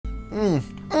Oh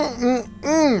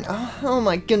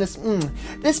my goodness.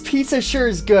 This pizza sure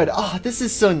is good. Oh, this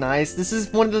is so nice. This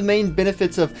is one of the main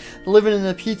benefits of living in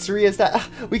a pizzeria is that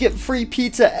we get free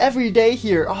pizza every day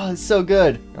here. Oh, it's so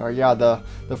good. Oh yeah, the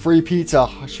free pizza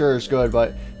sure is good,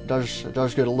 but it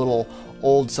does get a little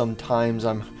old sometimes.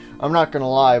 I'm not gonna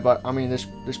lie, but I mean this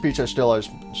pizza still is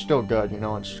good, you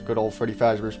know. It's good old Freddy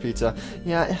Fazbear's pizza.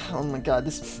 Yeah. Oh my God,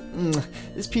 this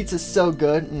pizza is so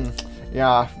good.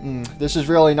 Yeah. This is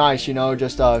really nice, you know.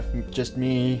 Just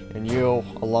me and you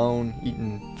alone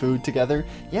eating food together.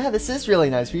 Yeah, this is really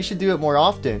nice. We should do it more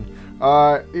often.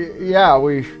 Yeah,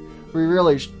 we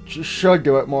really should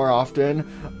do it more often.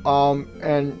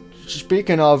 And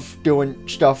speaking of doing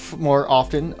stuff more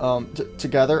often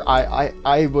together,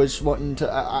 I was wanting to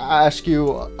ask you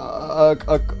a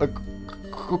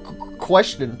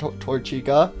question,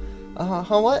 Torchica.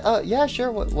 What? Yeah,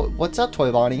 sure. What's up, Toy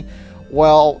Bonnie?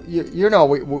 Well, you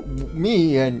know,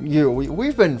 me and you,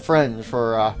 we've been friends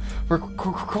for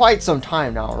quite some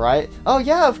time now, right? Oh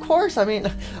yeah, of course. I mean,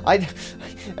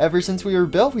 ever since we were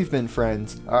built, we've been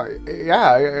friends.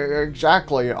 Yeah,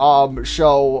 exactly.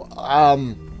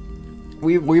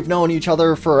 We've known each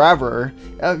other forever.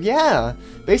 Yeah,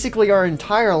 basically our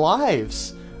entire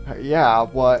lives. Yeah,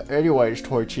 but anyways,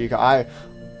 Toy Chica,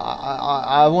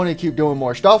 I want to keep doing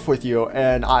more stuff with you,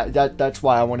 and that's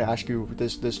why I want to ask you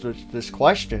this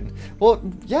question. Well,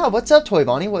 yeah, what's up, Toy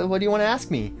Bonnie? What do you want to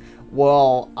ask me?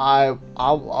 Well, I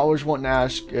was wanting to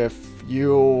ask if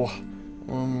you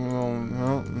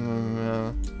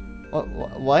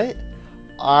what?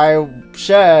 I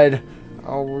said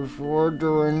I was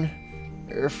wondering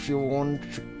if you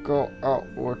want to go out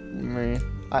with me.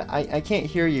 I can't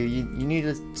hear you. You need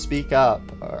to speak up.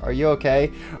 Are you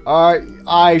okay?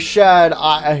 I said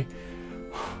I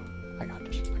got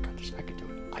this.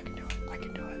 I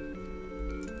can do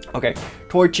it. Okay,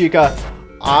 Toy Chica,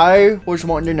 I was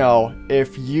wanting to know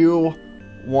if you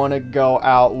want to go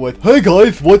out with. Hey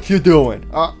guys, what you doing?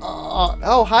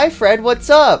 Oh, hi Fred. What's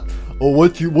up? Oh,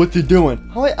 what you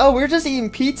doing? Oh, we're just eating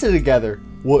pizza together.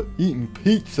 What, eating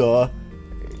pizza?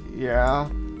 Yeah.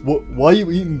 Why are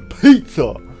you eating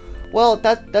pizza? Well,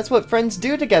 that's what friends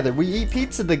do together. We eat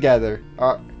pizza together.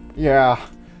 Yeah.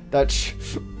 That's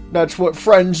what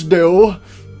friends do.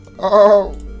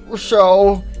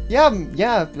 So, yeah.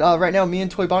 Right now, me and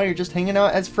Toy Bonnie are just hanging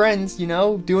out as friends, you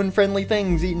know, doing friendly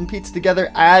things, eating pizza together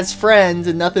as friends,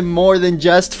 and nothing more than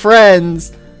just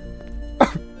friends.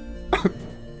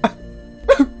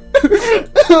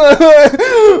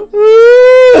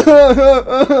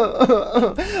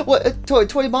 What,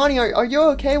 Toy Bonnie, are you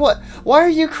okay? What? Why are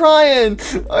you crying?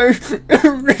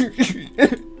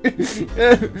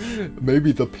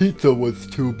 Maybe the pizza was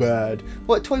too bad.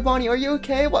 What, Toy Bonnie, are you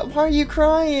okay? Why are you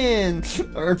crying?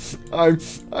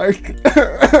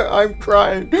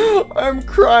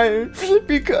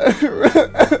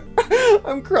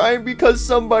 I'm crying because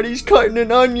somebody's cutting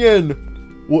an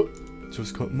onion. What?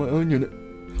 Just cut my onion.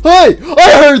 Hey!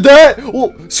 I heard that!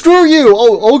 Well, screw you!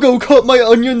 I'll go cut my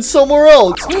onions somewhere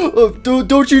else!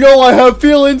 Don't you know I have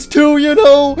feelings too, you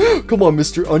know? Come on,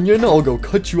 Mr. Onion, I'll go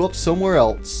cut you up somewhere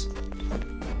else.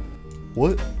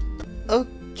 What?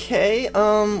 Okay,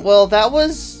 well, that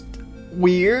was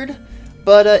weird.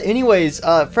 But, anyways,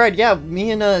 Fred, yeah, me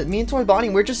and Toy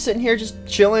Bonnie, we're just sitting here just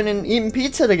chilling and eating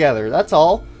pizza together, that's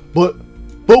all. But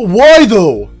why,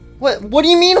 though? What do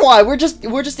you mean, why? We're just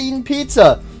eating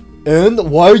pizza. And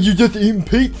why are you just eating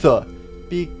pizza?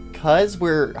 Because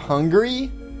we're hungry?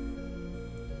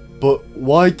 But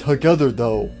why together,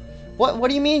 though? What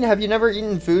do you mean? Have you never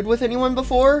eaten food with anyone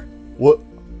before? What?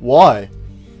 Why?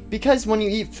 Because when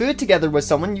you eat food together with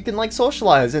someone, you can, like,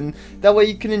 socialize, and that way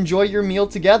you can enjoy your meal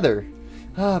together.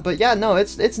 But yeah, no,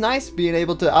 it's nice being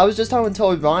able to. I was just talking to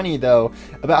Toy Bonnie, though,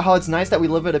 about how it's nice that we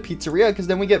live at a pizzeria, because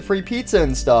then we get free pizza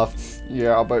and stuff.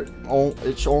 Yeah, but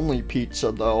it's only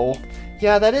pizza, though.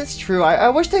 Yeah, that is true. I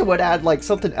wish they would add, like,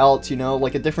 something else, you know,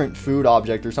 like a different food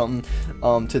object or something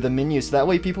to the menu, so that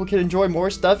way people can enjoy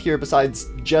more stuff here besides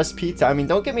just pizza. I mean,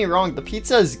 don't get me wrong, the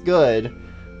pizza is good.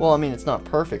 Well, I mean, it's not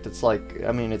perfect. It's like,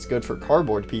 I mean, it's good for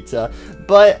cardboard pizza.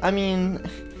 But, I mean,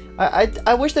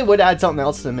 I wish they would add something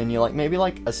else to the menu, like maybe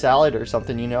like a salad or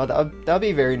something, you know. That would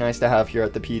be very nice to have here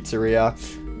at the pizzeria.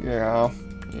 Yeah,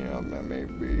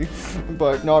 maybe.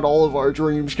 But not all of our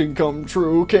dreams can come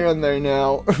true, can they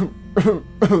now?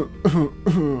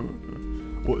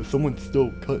 What, someone's still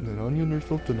cutting an onion or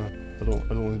something? I don't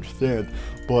understand.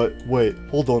 But wait,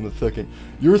 hold on a second.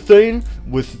 You're saying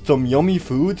with some yummy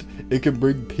foods, it can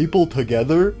bring people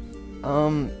together?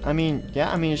 I mean,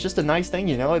 yeah, I mean, it's just a nice thing,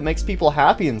 you know? It makes people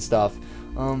happy and stuff.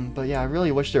 But yeah, I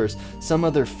really wish there was some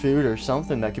other food or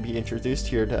something that could be introduced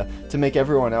here to make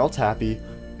everyone else happy.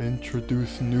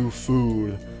 Introduce new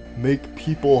food. Make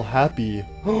people happy.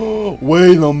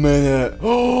 Wait a minute.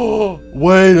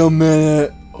 Wait a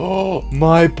minute.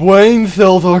 My brain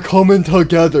cells are coming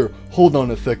together. Hold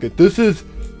on a second.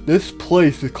 This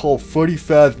place is called Freddy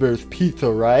Fazbear's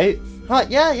Pizza, right?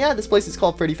 Yeah, this place is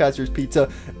called Freddy Fazbear's Pizza.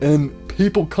 And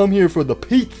people come here for the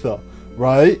pizza,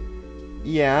 right?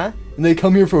 Yeah. And they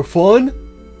come here for fun?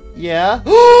 Yeah.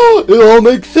 It all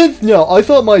makes sense now. I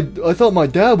thought my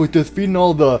dad was just feeding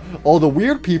all the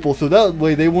weird people so that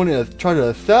way they wouldn't try to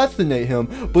assassinate him.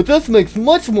 But this makes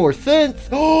much more sense.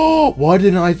 Why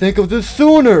didn't I think of this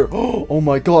sooner? Oh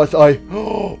my gosh,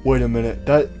 wait a minute.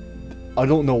 I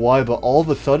don't know why, but all of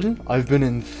a sudden I've been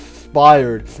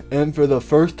inspired, and for the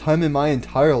first time in my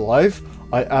entire life,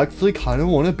 I actually kind of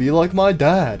want to be like my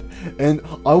dad, and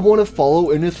I want to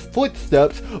follow in his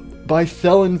footsteps by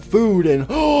selling food, and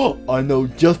I know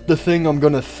just the thing I'm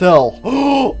gonna sell.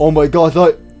 Oh my gosh,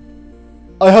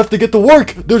 I have to get to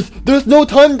work. There's no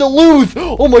time to lose.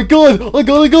 Oh my god, I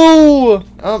gotta go.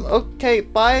 Okay,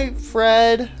 bye,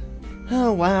 Fred.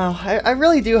 Oh wow, I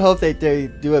really do hope that they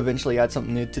do eventually add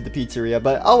something new to the pizzeria,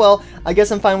 but oh well, I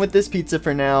guess I'm fine with this pizza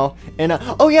for now. And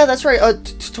oh yeah, that's right,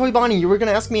 Toy Bonnie, you were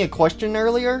gonna ask me a question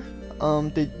earlier?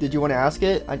 Did you want to ask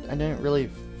it? I didn't really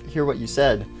hear what you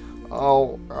said.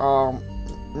 Oh,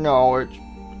 no,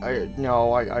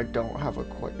 I don't have a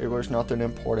question. It was nothing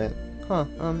important. Huh,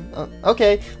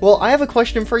 okay, well, I have a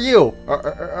question for you.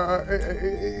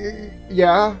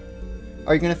 Yeah?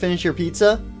 Are you gonna finish your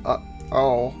pizza?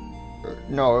 Oh.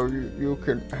 No, you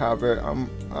can have it. I'm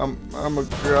a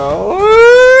girl.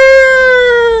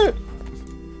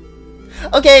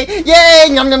 Okay, yay!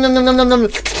 Nom nom nom nom nom nom nom.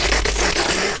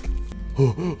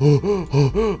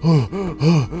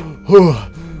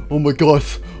 Oh my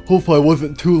gosh! Hope I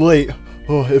wasn't too late.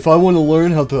 If I want to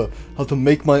learn how to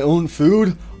make my own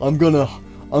food, I'm gonna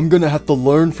have to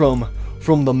learn from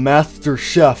the master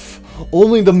chef.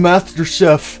 Only the master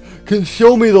chef can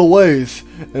show me the ways,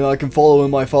 and I can follow in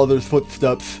my father's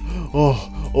footsteps.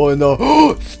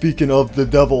 And speaking of the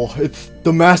devil, it's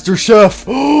the Master Chef.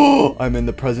 I'm in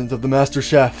the presence of the Master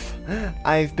Chef.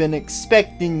 I've been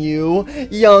expecting you,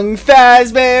 young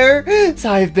Fazbear. So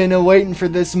I've been waiting for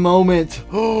this moment.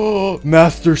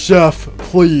 Master Chef,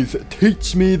 please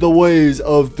teach me the ways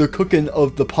of the cooking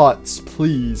of the pots,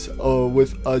 please,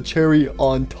 with a cherry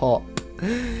on top.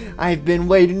 I've been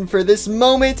waiting for this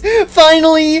moment.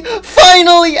 Finally,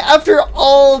 after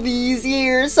all these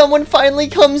years, someone finally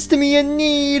comes to me in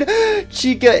need.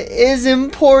 Chica is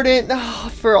important.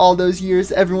 For all those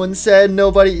years, everyone said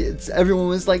everyone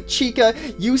was like, Chica,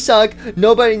 you suck.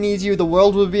 Nobody needs you. The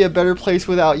world would be a better place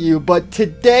without you. But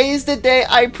today is the day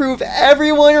I prove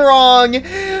everyone wrong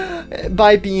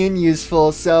by being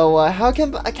useful. So how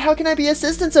can I be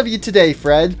assistance of you today,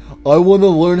 Fred? I want to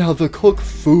learn how to cook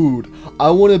food. I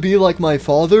want to be like my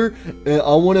father, and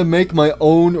I want to make my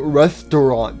own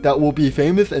restaurant that will be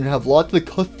famous and have lots of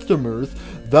customers.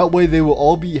 That way they will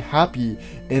all be happy,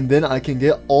 and then I can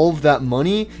get all of that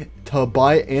money to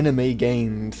buy anime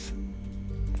games.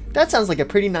 That sounds like a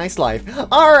pretty nice life.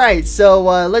 Alright, so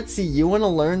let's see. You want to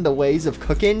learn the ways of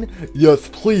cooking? Yes,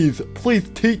 please. Please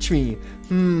teach me.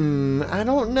 I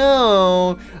don't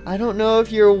know. I don't know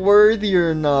if you're worthy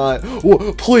or not.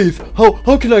 Well, please,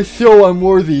 how can I show I'm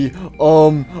worthy?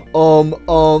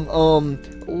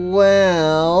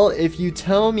 Well, if you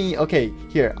tell me, okay,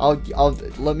 here,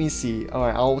 let me see.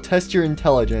 Alright, I'll test your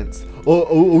intelligence.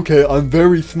 Okay, I'm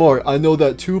very smart. I know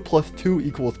that 2 + 2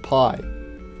 equals pi.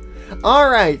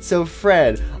 Alright, so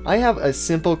Fred, I have a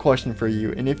simple question for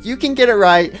you, and if you can get it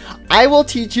right, I will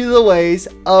teach you the ways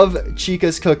of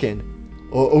Chica's cooking.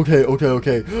 Okay.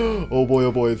 Oh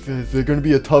boy, is it gonna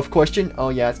be a tough question? Oh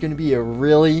yeah, it's gonna be a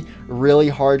really, really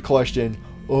hard question.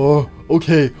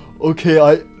 Okay,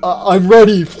 I'm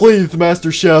ready, please,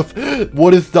 Master Chef.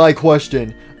 What is thy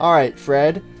question? Alright,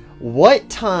 Fred, what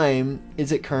time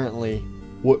is it currently?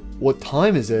 What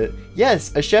time is it?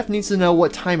 Yes, a chef needs to know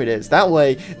what time it is. That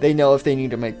way, they know if they need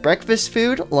to make breakfast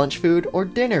food, lunch food, or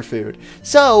dinner food.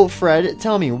 So, Fred,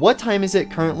 tell me, what time is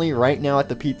it currently right now at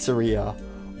the pizzeria?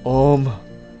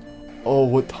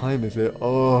 What time is it?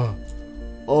 How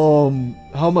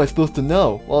am I supposed to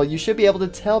know? Well, you should be able to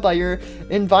tell by your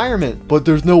environment. But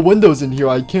there's no windows in here.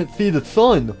 I can't see the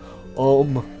sun.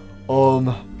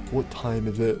 What time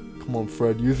is it? Come on,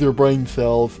 Fred, use your brain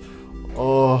cells.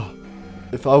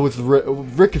 If I was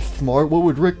Rick is smart, what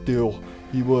would Rick do?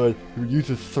 He would use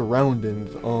his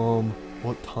surroundings.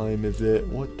 What time is it?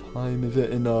 What time is it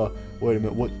in, wait a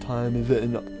minute, what time is it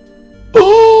in,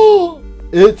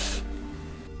 it's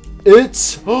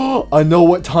It's, I know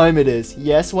what time it is.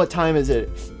 Yes, what time is it?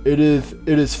 It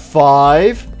is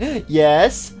 5.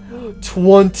 Yes.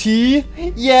 20.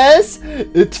 Yes.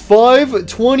 It's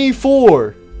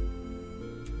 5:24.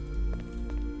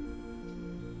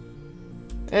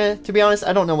 To be honest,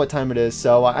 I don't know what time it is,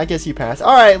 so I guess you pass.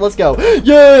 Alright, let's go.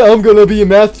 Yay, I'm gonna be a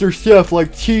master chef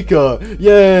like Chica.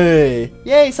 Yay.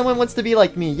 Yay, someone wants to be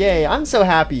like me. Yay, I'm so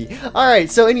happy.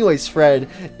 Alright, so anyways, Fred,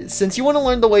 since you want to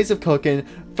learn the ways of cooking,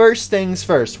 first things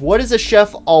first. What does a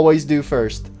chef always do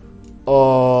first?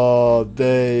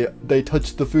 They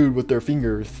touch the food with their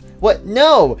fingers. What?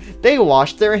 No, they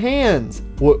wash their hands.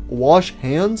 What? Wash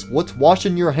hands? What's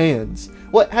washing your hands?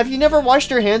 What? Have you never washed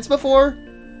your hands before?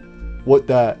 What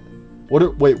that? What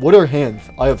are hands?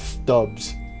 I have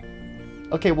stubs.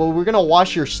 Okay, well, we're gonna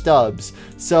wash your stubs.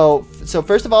 So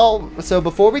first of all,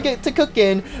 before we get to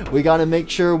cooking, we gotta make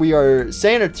sure we are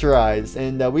sanitized,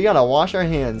 and we gotta wash our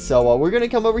hands. So we're gonna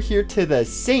come over here to the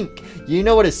sink. You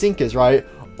know what a sink is, right?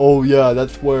 Oh yeah,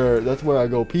 that's where I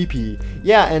go pee pee.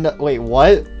 Yeah, and wait,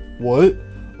 what? What?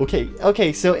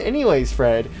 Okay, so anyways,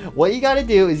 Fred, what you gotta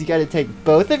do is you gotta take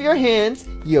both of your hands,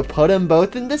 you put them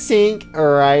both in the sink,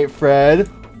 alright, Fred?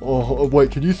 Oh,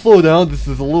 wait, can you slow down? This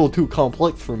is a little too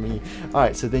complex for me.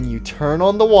 Alright, so then you turn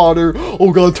on the water.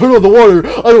 Oh god, turn on the water!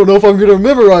 I don't know if I'm gonna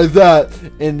memorize that!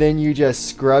 And then you just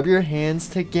scrub your hands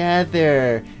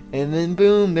together. And then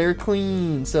boom, they're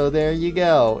clean. So there you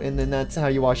go. And then that's how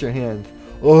you wash your hands.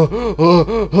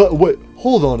 Wait,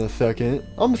 hold on a second.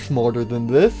 I'm smarter than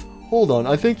this. Hold on,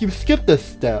 I think you skipped a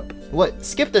step. What?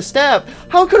 Skipped a step?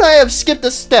 How could I have skipped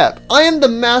a step? I am the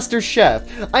master chef.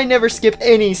 I never skip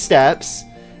any steps.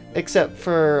 Except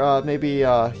for maybe,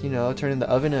 you know, turning the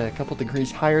oven a couple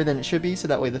degrees higher than it should be so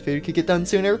that way the food could get done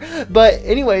sooner. But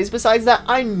anyways, besides that,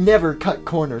 I never cut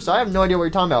corners. So I have no idea what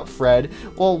you're talking about, Fred.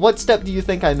 Well, what step do you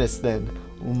think I missed then?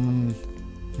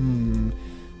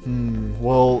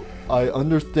 Well, I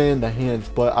understand the hands,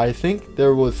 but I think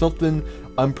there was something.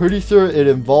 I'm pretty sure it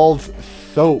involves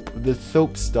soap. The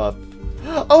soap stuff.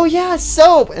 Oh yeah,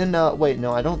 soap! And wait,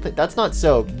 no, I don't think that's not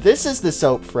soap. This is the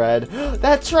soap, Fred.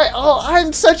 That's right. Oh,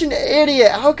 I'm such an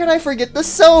idiot. How can I forget the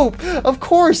soap? Of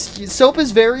course, soap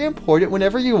is very important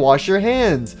whenever you wash your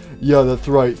hands. Yeah, that's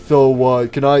right. So,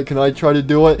 can I try to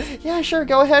do it? Yeah, sure.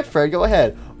 Go ahead, Fred. Go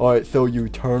ahead. All right. So you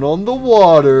turn on the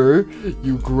water,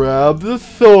 you grab the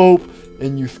soap,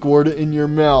 and you squirt it in your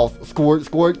mouth. Squirt,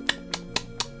 squirt.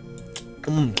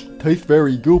 Tastes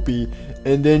very goopy.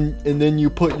 And then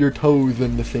you put your toes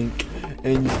in the sink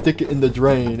and you stick it in the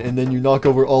drain, and then you knock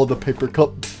over all the paper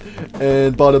cups,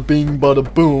 and bada bing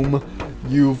bada boom,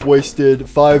 you've wasted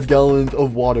 5 gallons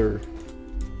of water.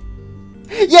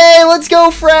 Yay, let's go,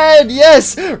 Fred!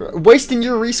 Yes! Wasting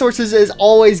your resources is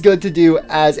always good to do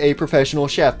as a professional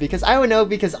chef, because I would know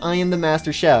because I am the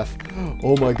master chef.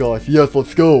 Oh my gosh, yes,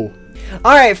 let's go.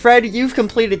 Alright, Fred, you've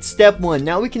completed step 1.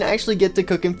 Now we can actually get to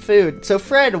cooking food. So,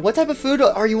 Fred, what type of food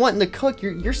are you wanting to cook?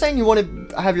 You're saying you want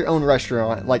to have your own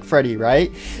restaurant, like Freddy,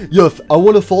 right? Yes, I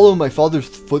want to follow my father's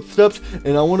footsteps,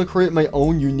 and I want to create my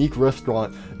own unique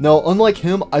restaurant. Now, unlike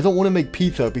him, I don't want to make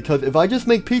pizza, because if I just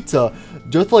make pizza,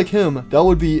 just like him, that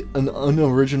would be an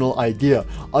unoriginal idea.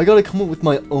 I gotta come up with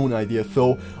my own idea,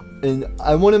 and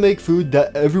I want to make food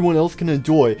that everyone else can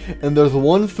enjoy. And there's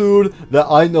one food that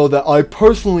I know that I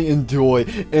personally enjoy,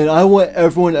 and I want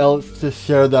everyone else to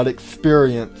share that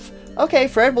experience. Okay,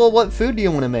 Fred, well, what food do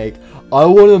you want to make? I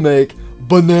want to make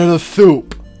banana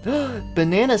soup.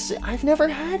 Banana soup? I've never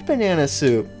had banana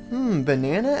soup.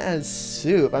 Banana as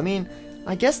soup. I mean,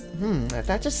 I guess,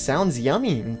 that just sounds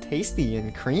yummy and tasty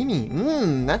and creamy.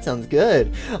 That sounds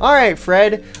good. Alright,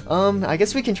 Fred, I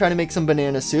guess we can try to make some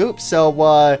banana soup. So,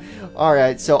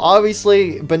 alright, so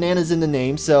obviously, bananas in the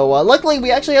name. So, luckily,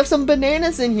 we actually have some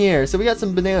bananas in here. So, we got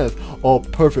some bananas. Oh,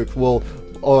 perfect. Well,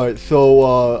 alright, so,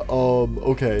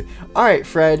 okay. Alright,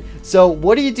 Fred, so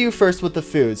what do you do first with the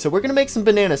food? So, we're gonna make some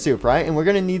banana soup, right? And we're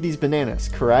gonna need these bananas,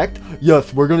 correct?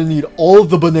 Yes, we're gonna need all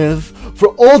of the bananas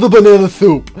for all the banana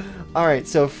soup. Alright,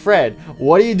 so Fred,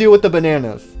 what do you do with the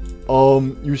bananas?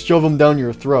 You shove them down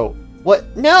your throat.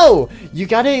 What? No! You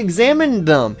gotta examine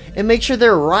them and make sure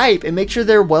they're ripe and make sure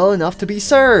they're well enough to be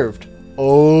served.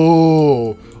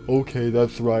 Oh, okay,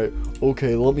 that's right.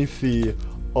 Okay, let me see.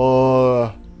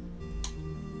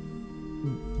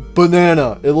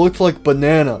 Banana. It looks like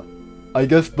banana. I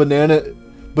guess banana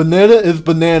is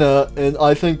banana, and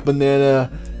I think banana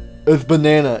is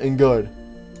banana and good.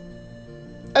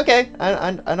 Okay,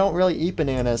 I don't really eat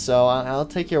bananas, so I'll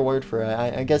take your word for it.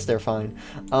 I guess they're fine.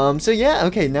 So yeah,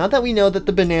 okay, now that we know that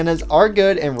the bananas are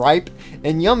good and ripe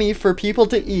and yummy for people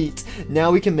to eat,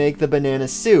 now we can make the banana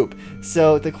soup.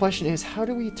 So the question is, how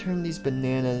do we turn these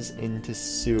bananas into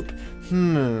soup?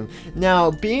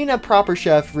 Now, being a proper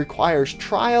chef requires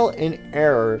trial and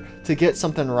error to get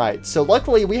something right. So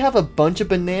luckily, we have a bunch of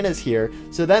bananas here,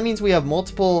 so that means we have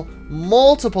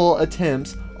multiple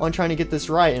attempts on trying to get this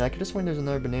right. And I could have sworn there's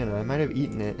another banana. I might have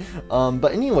eaten it.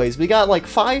 But anyways, we got like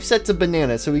 5 sets of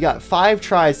bananas, so we got 5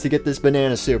 tries to get this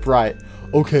banana soup right.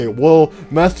 Okay, well,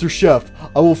 Master Chef,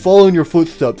 I will follow in your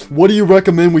footsteps. What do you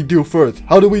recommend we do first?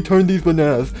 How do we turn these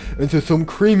bananas into some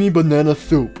creamy banana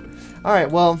soup?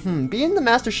 Alright, well, being the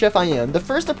Master Chef I am, the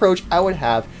first approach I would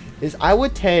have is I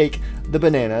would take the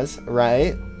bananas,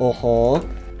 right?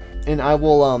 And I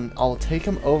will, I'll take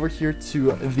them over here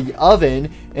to the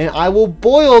oven, and I will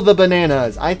boil the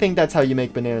bananas. I think that's how you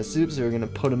make banana soup. So we're gonna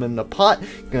put them in the pot,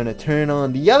 gonna turn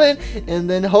on the oven, and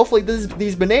then hopefully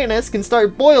these bananas can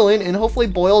start boiling, and hopefully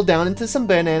boil down into some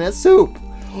banana soup.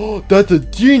 Oh, that's a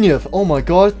genius! Oh my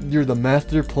god, you're the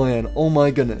master plan. Oh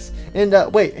my goodness. And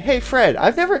wait, hey Fred,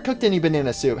 I've never cooked any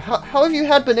banana soup. How have you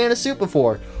had banana soup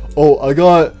before? Oh, I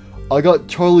got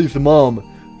Charlie's mom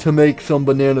to make some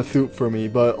banana soup for me,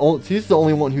 but she's the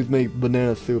only one who's made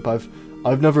banana soup. I've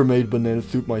never made banana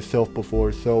soup myself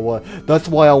before, so that's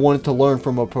why I wanted to learn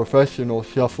from a professional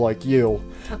chef like you.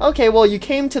 Okay, well, you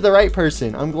came to the right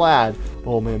person. I'm glad.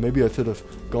 Oh man, maybe I should have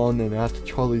gone and asked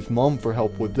Charlie's mom for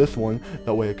help with this one.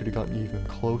 That way I could have gotten even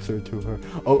closer to her.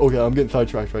 Oh, okay, I'm getting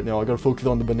sidetracked right now. I gotta focus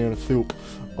on the banana soup.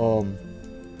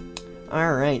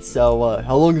 Alright, so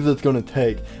how long is this gonna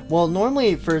take? Well,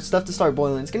 normally for stuff to start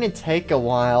boiling, it's gonna take a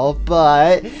while,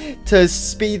 but to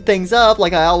speed things up,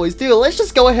 like I always do, let's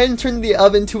just go ahead and turn the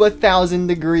oven to 1,000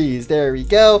 degrees. There we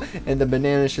go, and the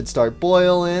bananas should start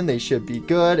boiling. They should be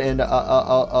good, and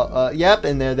yep,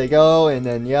 and there they go, and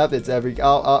then yep, it's every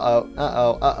Where'd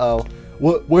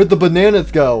the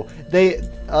bananas go?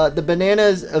 The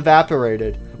bananas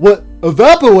evaporated. What?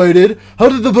 Evaporated? How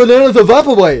did the bananas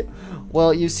evaporate?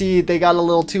 Well, you see, they got a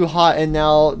little too hot, and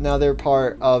now they're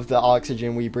part of the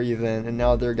oxygen we breathe in, and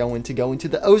now they're going to go into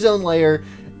the ozone layer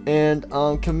and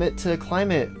commit to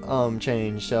climate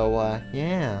change. So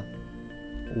yeah.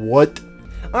 What?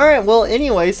 Alright, well,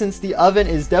 anyway, since the oven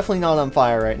is definitely not on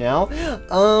fire right now,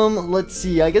 let's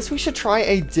see, I guess we should try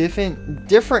a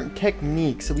different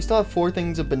technique. So we still have 4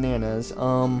 things of bananas.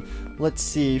 Let's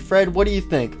see, Fred, what do you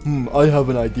think? I have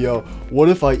an idea. What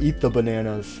if I eat the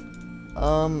bananas?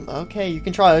 Okay, you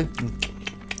can try.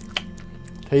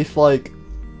 Tastes like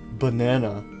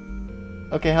banana.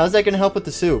 Okay, how's that gonna help with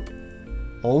the soup?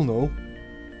 Oh no.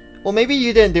 Well, maybe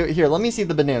you didn't do it. Here, let me see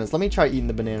the bananas. Let me try eating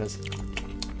the bananas.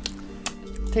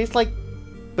 Tastes like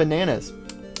bananas.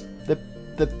 The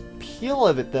peel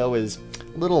of it though is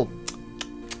a little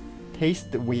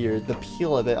taste weird. The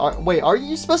peel of it. Wait, are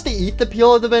you supposed to eat the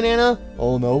peel of the banana?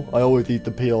 Oh no, I always eat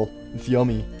the peel. It's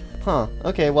yummy. Huh.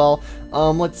 Okay, well,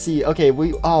 let's see. Okay,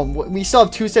 we still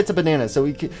have 2 sets of bananas,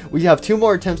 so we have 2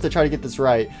 more attempts to try to get this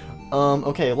right.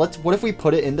 Okay, what if we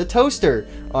put it in the toaster?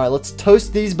 All right, let's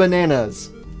toast these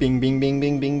bananas. Bing, bing, bing,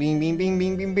 bing, bing, bing, bing, bing,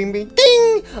 bing, bing, bing, bing,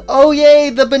 ding! Oh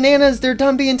yay, the bananas, they're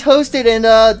done being toasted, and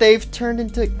they've turned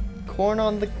into corn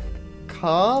on the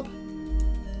cob.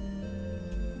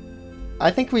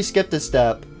 I think we skipped a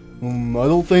step.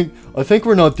 I think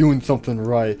we're not doing something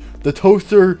right. The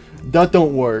toaster, that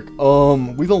don't work.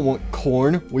 We don't want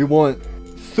corn. We want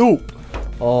soup.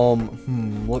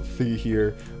 Let's see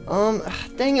here.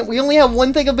 Dang it, we only have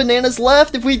 1 thing of bananas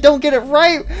left. If we don't get it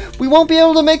right, we won't be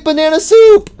able to make banana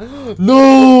soup.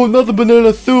 No, not the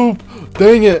banana soup.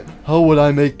 Dang it. How would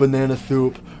I make banana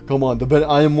soup? Come on,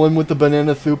 I am one with the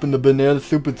banana soup, and the banana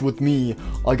soup is with me.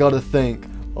 I gotta think.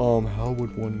 How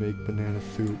would one make banana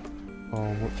soup?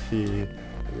 Let's see.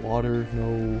 Water,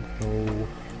 no.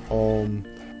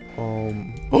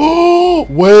 Oh,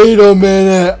 wait a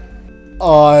minute.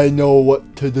 I know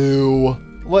what to do.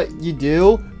 What, you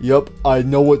do? Yep, I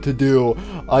know what to do.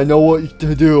 I know what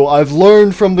to do. I've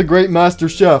learned from the great master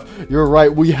chef. You're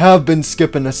right, we have been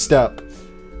skipping a step.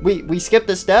 We skipped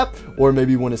a step? Or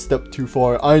maybe went a step too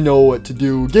far. I know what to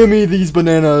do. Give me these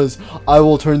bananas. I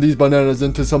will turn these bananas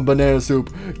into some banana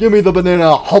soup. Give me the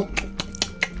banana.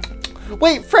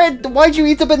 Wait, Fred, why'd you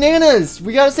eat the bananas?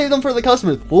 We gotta save them for the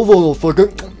customers. Hold on a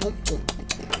second.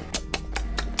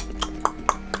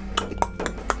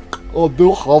 Oh, do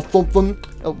you have something?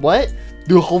 What?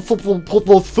 Do you have something to put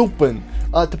the soup in?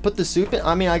 To put the soup in?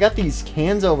 I mean, I got these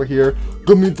cans over here.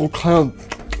 Give me the can.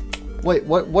 Wait,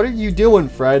 what are you doing,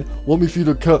 Fred? Let me see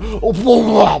the can.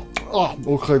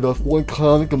 Okay, that's 1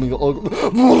 can. Give me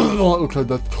okay,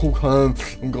 that's 2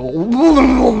 cans. And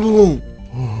go.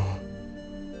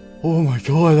 Oh my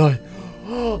god,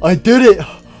 I did it!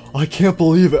 I can't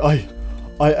believe it.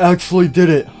 I actually did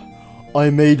it. I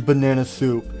made banana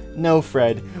soup. No,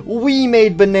 Fred. We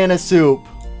made banana soup.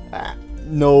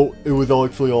 No, it was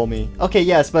actually all me. Okay,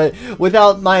 yes, but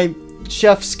without my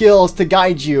chef skills to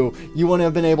guide you, you wouldn't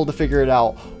have been able to figure it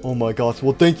out. Oh my gosh.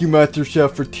 Well, thank you, Master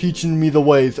Chef, for teaching me the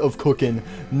ways of cooking.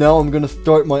 Now I'm gonna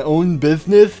start my own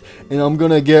business, and I'm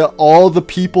gonna get all the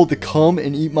people to come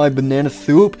and eat my banana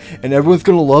soup, and everyone's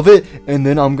gonna love it, and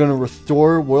then I'm gonna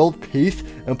restore world peace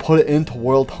and put it into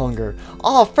world hunger.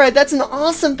 Oh, Fred, that's an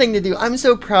awesome thing to do. I'm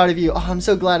so proud of you. Oh, I'm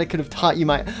so glad I could have taught you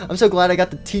I'm so glad I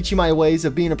got to teach you my ways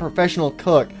of being a professional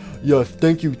cook. Yes,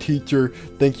 thank you, teacher.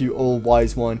 Thank you, old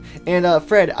wise one. And,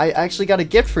 Fred, I actually got a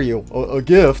gift for you. A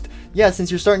gift? Yeah,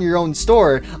 since you're starting your own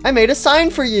store, I made a sign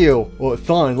for you. Oh, a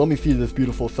sign? Let me see this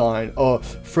beautiful sign.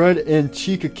 Fred and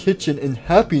Chica Kitchen in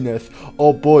happiness.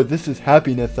 Oh boy, this is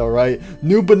happiness, alright.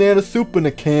 New banana soup in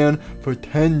a can for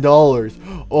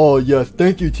 $10. Oh yes,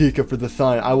 thank you, Chica, for the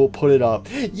sign. I will put it up.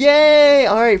 Yay!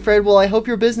 Alright, Fred, well, I hope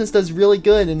your business does really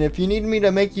good, and if you need me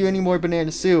to make you any more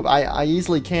banana soup, I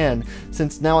easily can,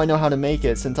 since now I know how to make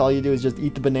it, since all you do is just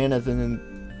eat the bananas and then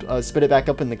spit it back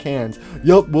up in the cans.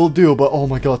 Yup, will do. But oh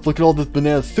my gosh, look at all this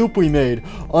banana soup we made.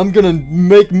 I'm gonna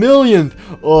make millions.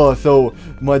 Oh, so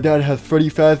my dad has Freddy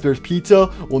Fazbear's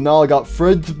Pizza. Well, now I got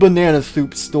Fred's Banana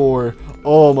Soup Store.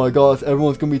 Oh my gosh,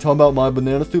 everyone's gonna be talking about my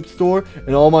banana soup store,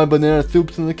 and all my banana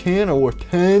soups in the can are worth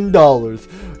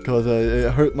 $10 because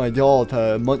it hurt my jaw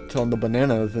to munch on the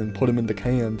bananas and put them in the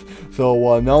cans.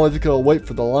 So now I just gotta wait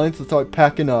for the lines to start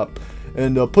packing up.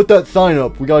 And put that sign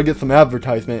up. We gotta get some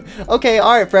advertisement. Okay,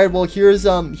 alright, Fred. Well, here's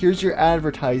your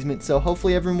advertisement. So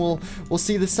hopefully everyone will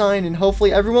see the sign, and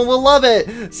hopefully everyone will love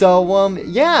it. So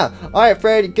yeah. Alright,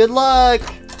 Fred. Good luck.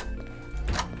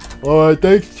 Alright,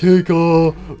 thanks,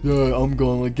 Chica. Yeah, I'm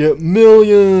gonna get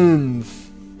millions.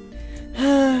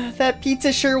 That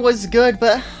pizza sure was good,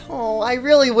 but oh, I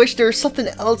really wish there was something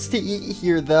else to eat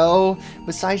here, though,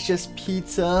 besides just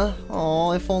pizza.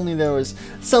 Oh, if only there was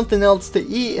something else to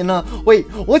eat. And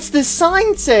wait, what's this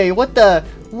sign say? What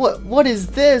is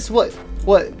this?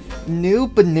 What? New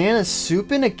banana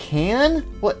soup in a can?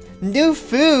 What? New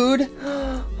food?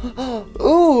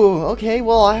 Ooh, okay.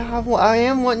 Well, I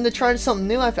am wanting to try something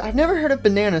new. I've never heard of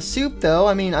banana soup, though.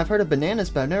 I mean, I've heard of bananas,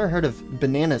 but I've never heard of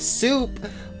banana soup.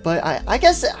 But I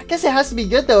guess it has to be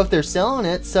good, though, if they're selling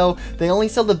it. So they only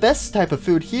sell the best type of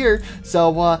food here.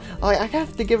 So I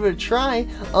have to give it a try.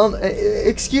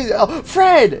 Excuse,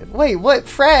 Fred. Wait, what,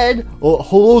 Fred? Oh,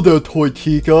 hello there, Toy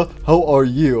Chica. How are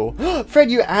you?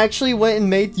 Fred, you actually went and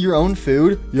made your own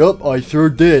food? Yup, I sure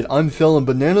did. I'm selling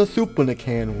banana soup in a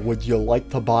can. Would you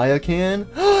like to buy a can?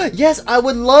 Yes, I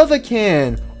would love a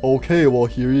can. Okay, well,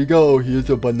 here you go. Here's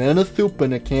a banana soup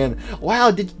in a can. Wow,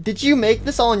 did you make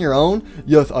this all on your own?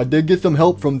 Yes, I did get some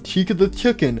help from Chica the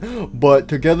Chicken, but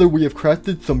together we have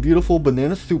crafted some beautiful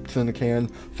banana soups in a can,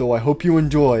 so I hope you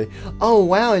enjoy. Oh,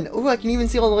 wow, and ooh, I can even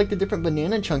see all like the different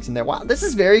banana chunks in there. Wow, this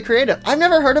is very creative. I've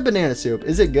never heard of banana soup.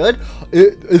 Is it good?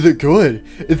 Is it good?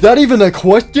 Is that even a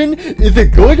question? Is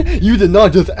it good? You did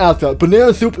not just ask that.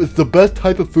 Banana soup is the best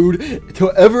type of food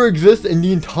to ever exist in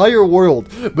the entire world.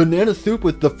 Banana soup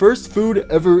was the first food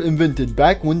ever invented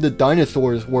back when the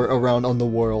dinosaurs were around on the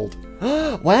world.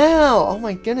 Wow, oh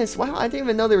my goodness, wow, I didn't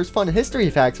even know there was fun history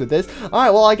facts with this.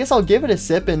 Alright, well, I guess I'll give it a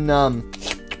sip and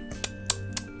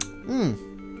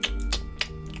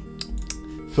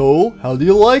So, how do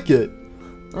you like it?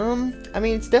 I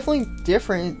mean, it's definitely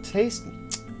different. It tastes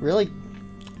really,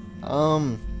 I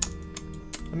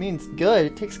mean, it's good.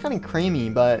 It tastes kind of creamy,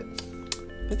 but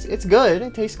it's good.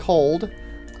 It tastes cold.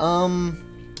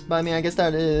 But I mean, I guess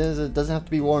that is, it doesn't have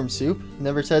to be warm soup.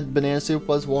 Never said banana soup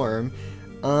was warm.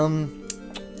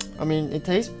 I mean, it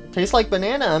tastes like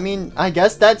banana. I mean, I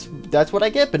guess that's what I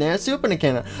get. Banana soup in a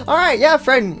can. Alright, yeah,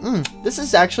 Fred, this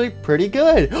is actually pretty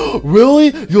good. Really?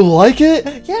 You like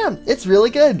it? Yeah, it's really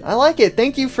good. I like it.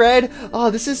 Thank you, Fred. Oh,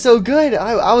 this is so good.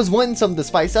 I was wanting something to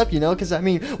spice up, you know, because I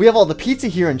mean, we have all the pizza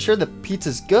here, and sure, the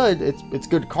pizza's good. It's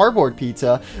good cardboard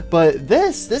pizza, but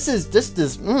this is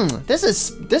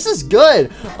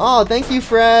good. Oh, thank you,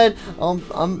 Fred.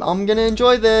 I'm gonna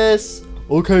enjoy this.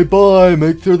 Okay, bye.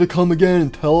 Make sure to come again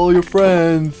and tell all your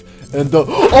friends. And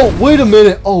oh, wait a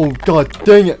minute. Oh, god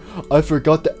dang it. I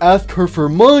forgot to ask her for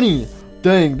money.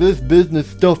 Dang, this business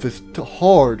stuff is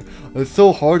hard. It's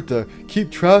so hard to keep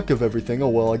track of everything. Oh,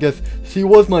 well, I guess she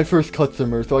was my first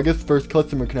customer, so I guess first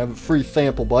customer can have a free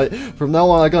sample, but from now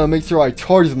on, I gotta make sure I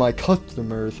charge my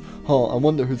customers. Huh, I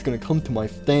wonder who's gonna come to my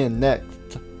stand next.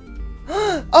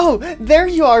 Oh, there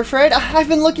you are, Fred. I've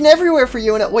been looking everywhere for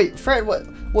you. And wait, Fred,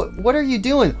 what are you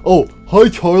doing? Oh, hi,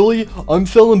 Charlie. I'm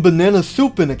selling banana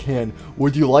soup in a can.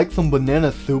 Would you like some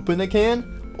banana soup in a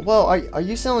can? Well, are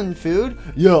you selling food?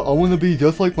 Yeah, I want to be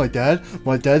just like my dad.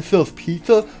 My dad sells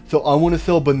pizza, so I want to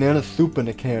sell banana soup in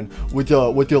a can. Would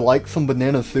you like some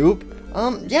banana soup?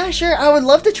 Yeah, sure. I would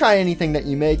love to try anything that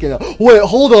you make. And wait,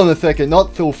 hold on a second.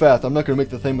 Not so fast. I'm not gonna make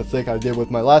the same mistake I did with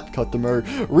my last customer.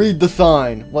 Read the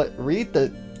sign. What? Read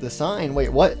the sign?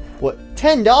 Wait, what? What?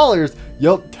 $10?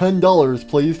 Yup, $10,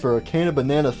 please, for a can of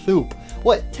banana soup.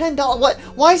 What? $10? What?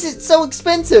 Why is it so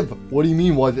expensive? What do you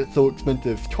mean, why is it so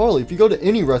expensive? Charlie, if you go to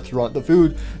any restaurant, the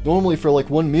food, normally for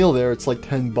like one meal there, it's like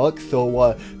 10 bucks,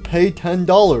 so, pay $10.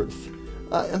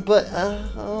 I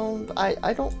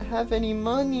don't have any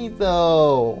money,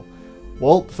 though.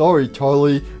 Well, sorry,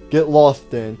 Charlie. Get lost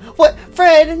then. What?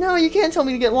 Fred, no, you can't tell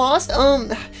me to get lost.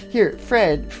 Here,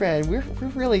 Fred, we're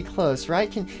really close, right?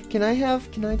 Can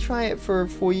I try it for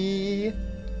free?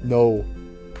 No.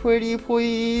 Pretty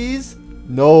please?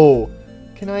 No.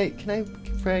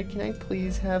 Fred, can I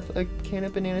please have a can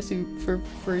of banana soup for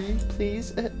free,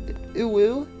 please?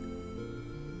 Ooh.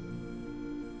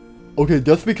 Okay,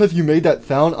 just because you made that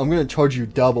sound, I'm gonna charge you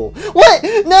double. What?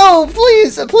 No,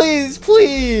 please.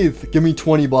 Give me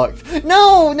 20 bucks.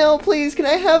 No, please. Can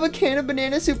I have a can of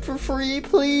banana soup for free,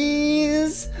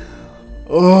 please?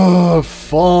 Ugh,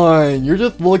 fine. You're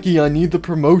just lucky I need the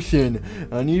promotion.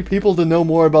 I need people to know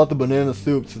more about the banana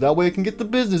soup, so that way I can get the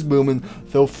business booming.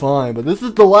 So fine, but this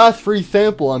is the last free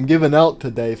sample I'm giving out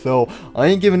today, so I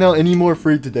ain't giving out any more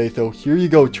free today. So here you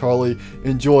go, Charlie.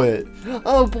 Enjoy it.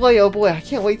 Oh boy, I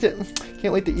can't wait to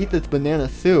eat this banana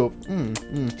soup.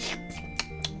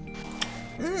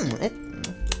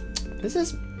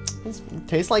 This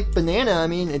tastes like banana. I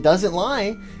mean, it doesn't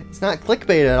lie. It's not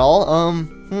clickbait at all.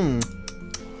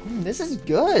 This is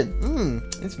good.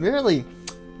 It's really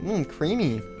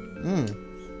creamy.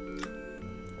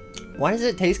 Why does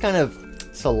it taste kind of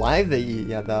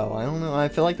saliva-y, though? I don't know. I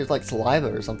feel like there's like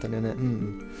saliva or something in it.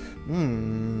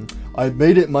 I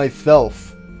made it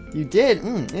myself. You did?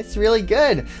 It's really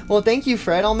good. Well, thank you,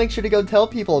 Fred. I'll make sure to go tell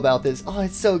people about this. Oh,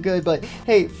 it's so good. But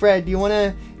hey, Fred, do you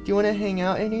wanna hang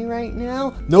out any right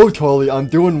now? No, Charlie, I'm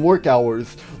doing work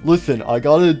hours. Listen, I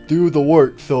gotta do the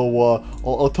work, so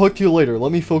I'll talk to you later.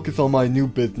 Let me focus on my new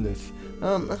business.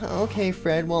 Okay,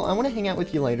 Fred. Well, I want to hang out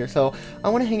with you later, so I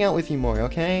want to hang out with you more,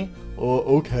 okay?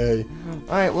 Okay.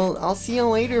 Alright, well, I'll see you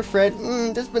later, Fred.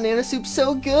 This banana soup's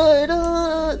so good.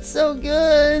 It's so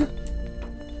good.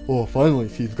 Oh, finally,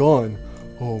 she's gone.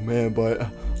 Oh, man, but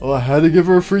I had to give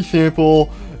her a free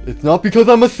sample. It's not because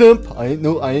I'm a simp. I ain't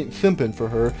simping for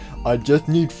her. I just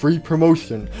need free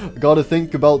promotion. I gotta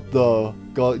think about the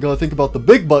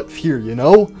big bucks here, you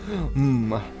know?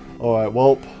 Alright,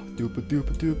 well,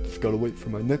 doop. Just gotta wait for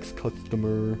my next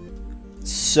customer.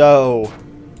 So,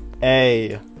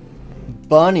 a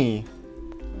bunny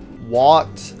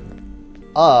walked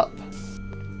up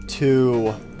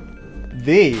to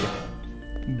the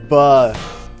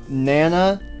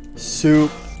banana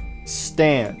soup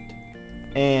stand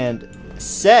and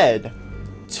said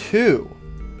to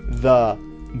the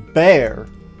bear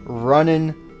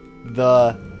running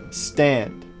the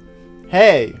stand,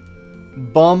 "Hey,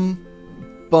 bum,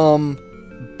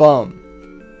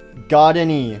 got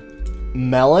any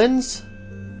melons?"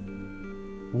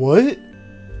 What?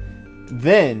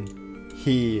 Then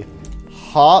he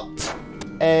hopped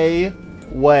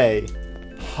away.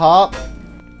 Hop,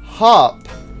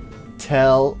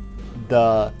 till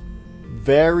the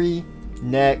very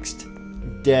next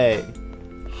day.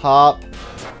 Hop.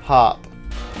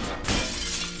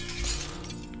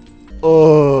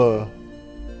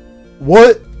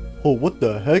 What? Oh, what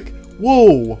the heck?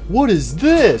 Whoa, what is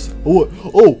this? Oh,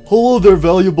 hello there,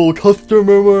 valuable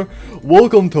customer.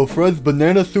 Welcome to Fred's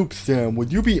Banana Soup Stand.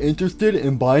 Would you be interested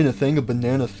in buying a thing of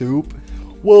banana soup?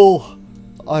 Well,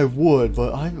 I would,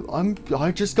 but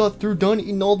I just got through done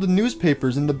eating all the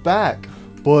newspapers in the back.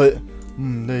 But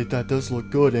that does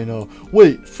look good. And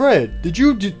wait, Fred, did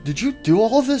you do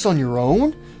all of this on your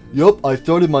own? Yup, I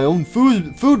started my own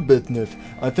food business.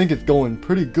 I think it's going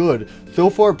pretty good. So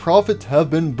far, profits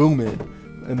have been booming.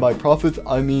 And by profits,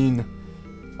 I mean,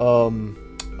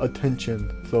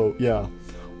 attention. So, yeah.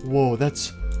 Whoa,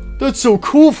 that's so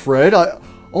cool, Fred.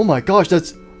 Oh my gosh,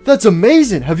 that's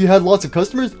amazing. Have you had lots of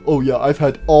customers? Oh yeah, I've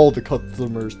had all the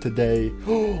customers today.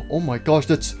 Oh my gosh,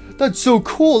 that's so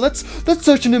cool. That's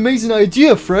such an amazing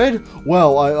idea, Fred.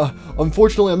 Wow,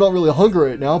 unfortunately I'm not really hungry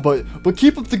right now, but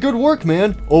keep up the good work,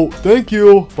 man. Oh, thank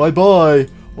you. Bye.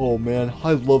 Oh man,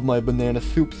 I love my banana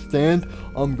soup stand.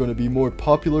 I'm gonna be more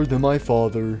popular than my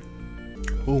father.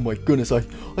 Oh my goodness, I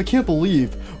can't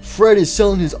believe Fred is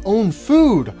selling his own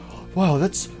food. Wow,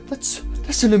 that's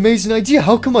an amazing idea.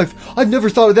 How come I've never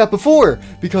thought of that before?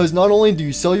 Because not only do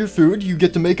you sell your food, you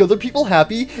get to make other people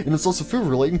happy, and it's also food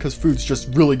related because food's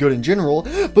just really good in general,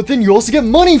 but then you also get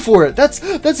money for it. That's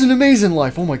an amazing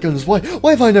life. Oh my goodness, why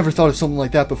have I never thought of something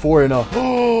like that before? And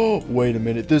wait a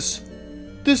minute,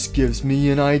 this gives me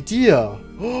an idea.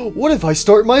 What if I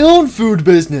start my own food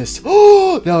business?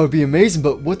 That would be amazing,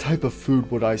 but what type of food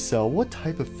would I sell? What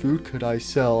type of food could I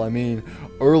sell? I mean,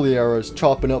 earlier I was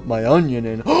chopping up my onion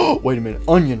and wait a minute,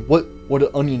 onion, what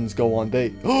do onions go on?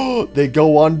 They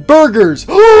go on burgers.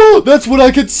 That's what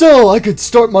I could sell. I could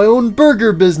start my own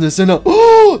burger business and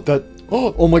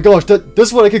oh my gosh,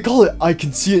 that's what I could call it. I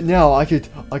can see it now. I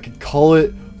could call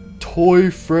it Toy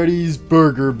Freddy's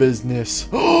Burger Business.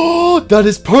 That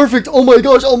is perfect. Oh my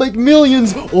gosh, I'll make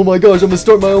millions. Oh my gosh, I'm gonna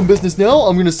start my own business now.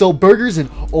 I'm gonna sell burgers and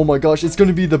oh my gosh, it's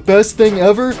gonna be the best thing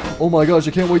ever. Oh my gosh,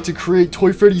 I can't wait to create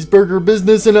Toy Freddy's Burger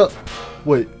Business and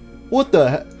wait, what the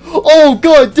heck? Oh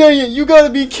god dang it, you gotta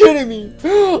be kidding me.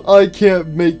 I can't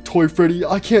make Toy Freddy.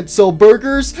 I can't sell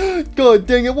burgers. God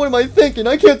dang it, what am I thinking?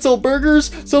 I can't sell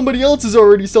burgers. Somebody else is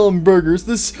already selling burgers.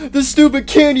 This stupid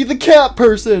Candy the cat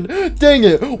person. Dang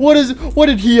it, what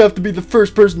did he have to be the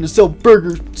first person to sell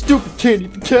burgers? Stupid Candy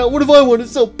the cat. What if I want to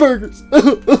sell burgers?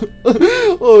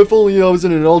 Oh, if only I was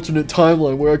in an alternate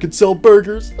timeline where I could sell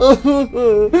burgers.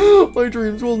 My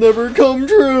dreams will never come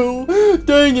true.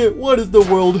 Dang it, why does the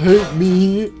world hate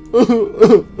me?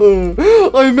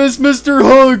 I miss Mr.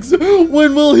 Hugs.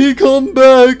 When will he come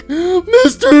back?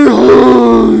 Mr.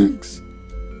 Hugs!